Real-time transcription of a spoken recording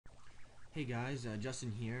Hey guys, Justin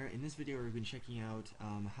here. In this video we've been checking out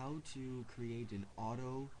how to create an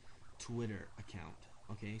auto Twitter account.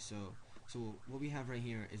 Okay, so what we have right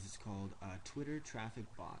here is it's called Twitter Traffic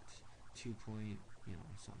Bot 2 point,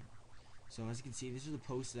 something. So as you can see, these are the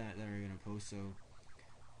posts that are gonna post. So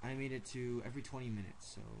I made it to every 20 minutes.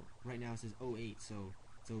 So right now it says 08, so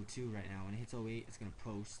it's 02 right now. When it hits 08, it's gonna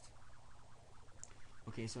post.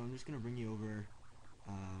 Okay, so I'm just gonna bring you over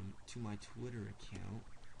to my Twitter account.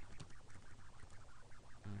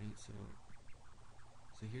 Alright, so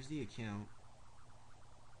here's the account,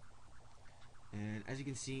 and as you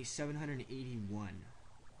can see, 781.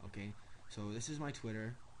 Okay, so this is my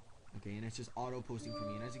Twitter. Okay, and it's just auto posting for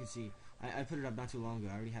me, and as you can see, I put it up not too long ago.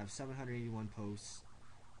 I already have 781 posts,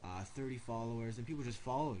 30 followers, and people just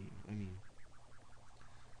follow you. I mean,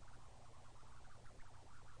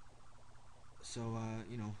 so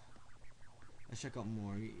let's check out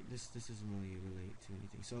more. This doesn't really relate to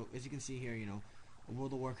anything. So as you can see here,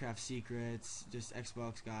 World of Warcraft secrets, just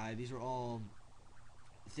Xbox guide. These are all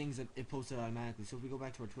things that it posted automatically. So if we go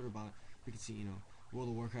back to our Twitter bot, we can see, World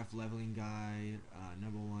of Warcraft leveling guide,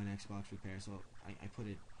 #1 Xbox repair. So I put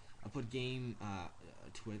game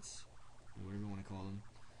twits, whatever you want to call them.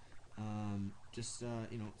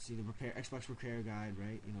 See the repair Xbox repair guide,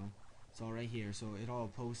 right? It's all right here. So it all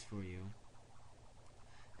posts for you.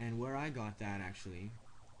 And where I got that actually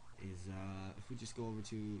is if we just go over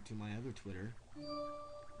to my other Twitter.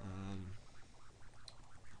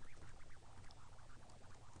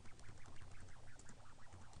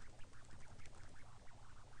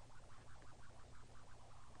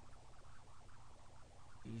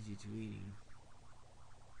 Easy tweeting.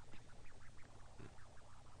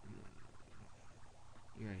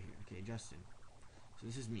 You're right here. Okay, Justin. So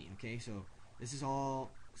this is me. Okay, so this is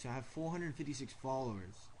all. So I have 456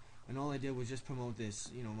 followers, and all I did was just promote this,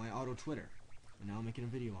 my auto Twitter, and now I'm making a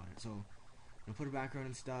video on it. So I'll put a background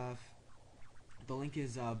and stuff. The link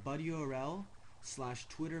is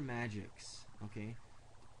buddyurl/Twitter Magics. Okay,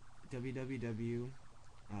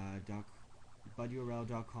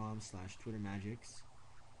 www.buddyurl.com/Twitter Magics,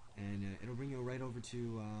 and it'll bring you right over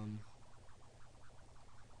to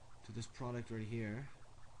this product right here.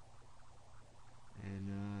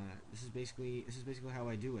 And this is basically how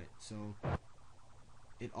I do it. So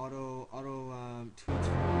it auto tweets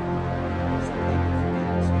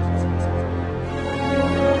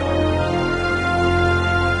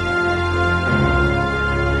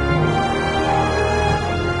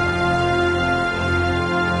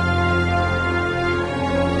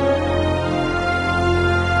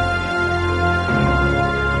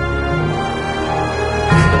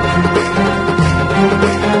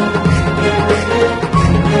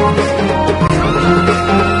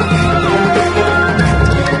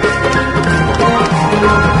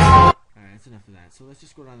enough of that. So let's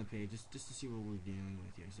just go down the page just to see what we're dealing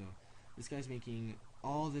with here. So this guy's making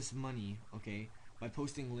all this money, okay, by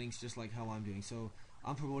posting links just like how I'm doing. So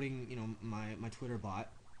I'm promoting, my Twitter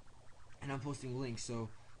bot, and I'm posting links. So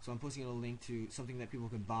I'm posting a link to something that people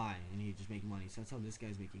can buy, and he just make money. So that's how this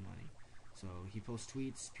guy's making money. So he posts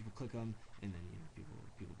tweets, people click them, and then people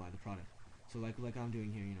buy the product. So like I'm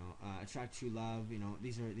doing here, attract true love.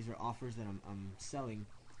 These are offers that I'm selling.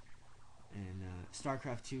 And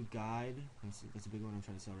StarCraft 2 guide, that's a big one I'm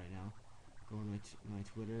trying to sell right now. Go on my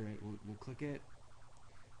Twitter, right? We'll click it.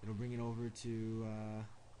 It'll bring it over to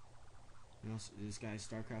this guy's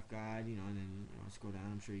StarCraft guide, and then scroll down.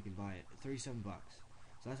 I'm sure you can buy it. 37 bucks.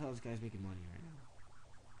 So that's how this guy's making money right now.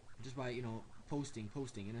 Just by posting,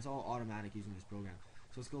 and it's all automatic using this program.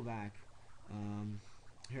 So let's go back.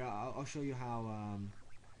 Here I'll show you how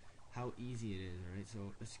easy it is. All right.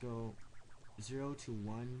 So let's go 0 to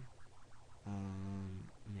 1.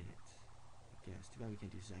 Minute. I guess. Too bad we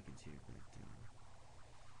can't do seconds here, but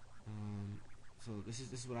so this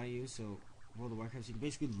is what I use. So World of Warcraft, so you can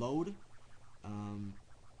basically load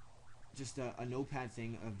just a notepad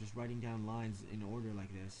thing of just writing down lines in order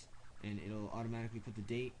like this, and it'll automatically put the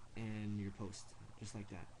date and your post just like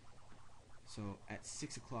that. So at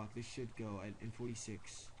 6 o'clock, this should go in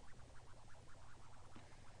 46.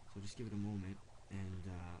 So just give it a moment, and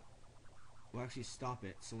we'll actually stop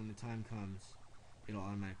it, so when the time comes, it'll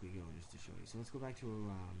automatically go, just to show you. So let's go back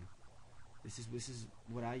to this is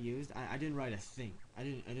what I used. I didn't write a thing. I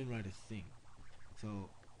didn't write a thing. So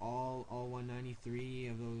all 193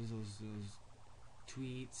 of those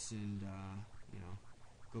tweets, and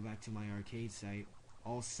go back to my arcade site.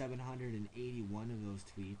 All 781 of those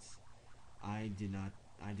tweets, I did not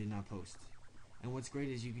post. And what's great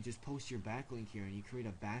is you can just post your backlink here, and you create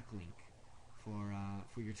a backlink for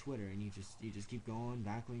your Twitter, and you just keep going,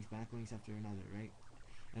 backlinks after another, right?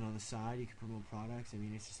 and on the side you can promote products. I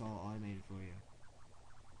mean, it's just all automated for you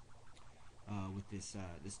with this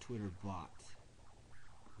this Twitter bot.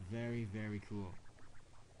 Very, very cool.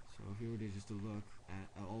 So if you were to just to look at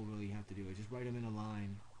all really you have to do is just write them in a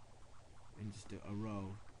line and just a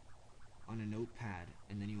row on a notepad,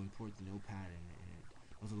 and then you import the notepad and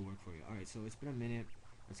those will work for you. Alright, so it's been a minute.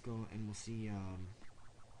 Let's go and we'll see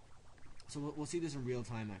so we'll see this in real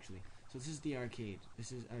time actually. So this is the arcade.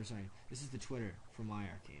 This is this is the Twitter for my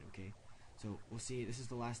arcade, okay? So we'll see. This is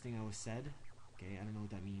the last thing I was said. Okay, I don't know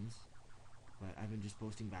what that means, but I've been just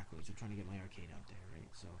posting backwards. I'm trying to get my arcade out there, right?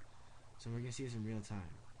 So we're gonna see this in real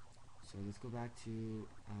time. So let's go back to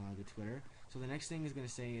the Twitter. So the next thing is gonna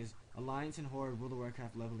say is Alliance and Horde World of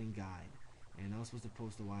Warcraft leveling guide, and I was supposed to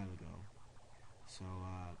post a while ago. So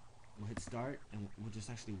we'll hit start and we'll just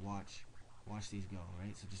actually watch these go,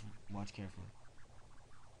 right? So just watch carefully.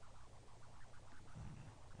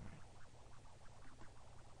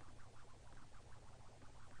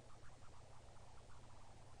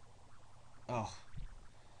 Oh,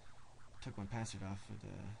 took my password off for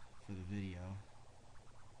the video.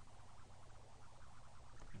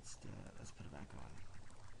 Let's put it back on.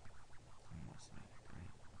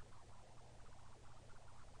 Right.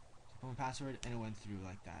 So put my password and it went through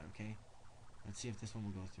like that. Okay. Let's see if this one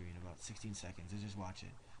will go through in about 16 seconds. Let's just watch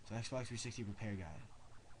it. So Xbox 360 repair guide.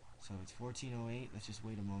 So it's 14:08. Let's just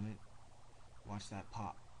wait a moment. Watch that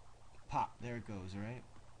pop. Pop. There it goes. All right.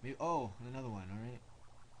 Maybe. Oh, another one. All right.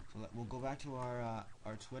 So we'll go back to our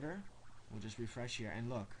Twitter. We'll just refresh here and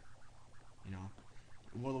look. You know,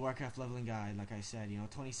 World of Warcraft leveling guide. Like I said, you know,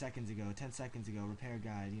 20 seconds ago, 10 seconds ago, repair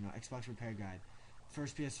guide. You know, Xbox repair guide.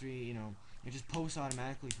 First PS3. You know, it just posts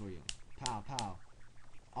automatically for you. Pow, pow.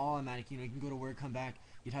 All automatic. You know, you can go to work, come back.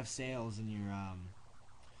 You'd have sales in your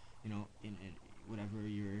you know, in whatever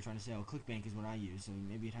you're trying to sell. ClickBank is what I use. So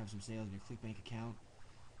maybe you'd have some sales in your ClickBank account.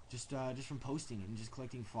 Just from posting it and just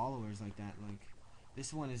collecting followers like that. Like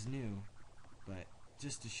this one is new, but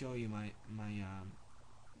just to show you my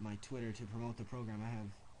Twitter to promote the program, I have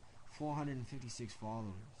 456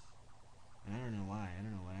 followers, and I don't know why. I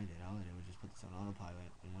don't know what I did. All I did was just put this on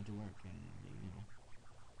autopilot and went to work, and you know,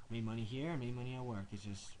 made money here, made money at work. It's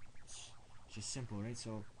just simple, right?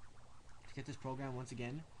 So to get this program, once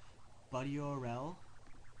again,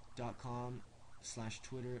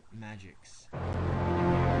 buddyurl.com/TwitterMagics.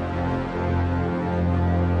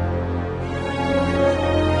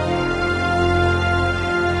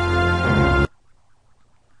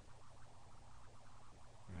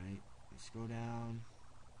 Scroll down.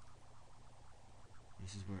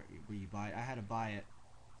 This is where you buy it. I had to buy it,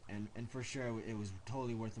 and for sure it was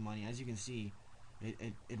totally worth the money. As you can see,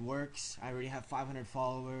 it works. I already have 500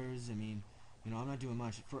 followers. I mean, you know, I'm not doing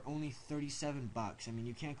much for only 37 bucks. I mean,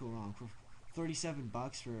 you can't go wrong for 37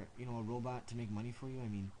 bucks for, you know, a robot to make money for you. I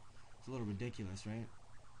mean, it's a little ridiculous, right?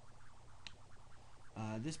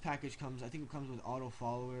 This package comes, I think it comes with auto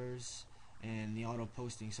followers and the auto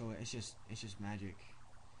posting, so it's just magic.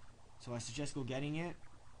 So I suggest go getting it.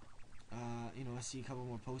 You know, I see a couple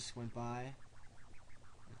more posts went by.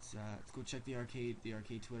 Let's go check the arcade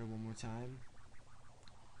Twitter one more time.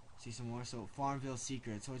 See some more. So Farmville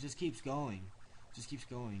Secret. So it just keeps going. Just keeps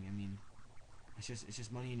going. I mean, it's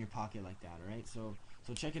just money in your pocket like that. All right. So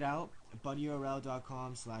check it out.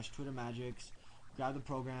 buddyurl.com/TwitterMagics. Grab the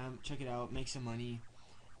program. Check it out. Make some money.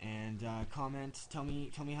 And comment. Tell me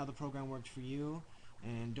how the program worked for you.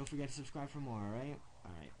 And don't forget to subscribe for more. All right.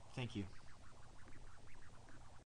 All right. Thank you.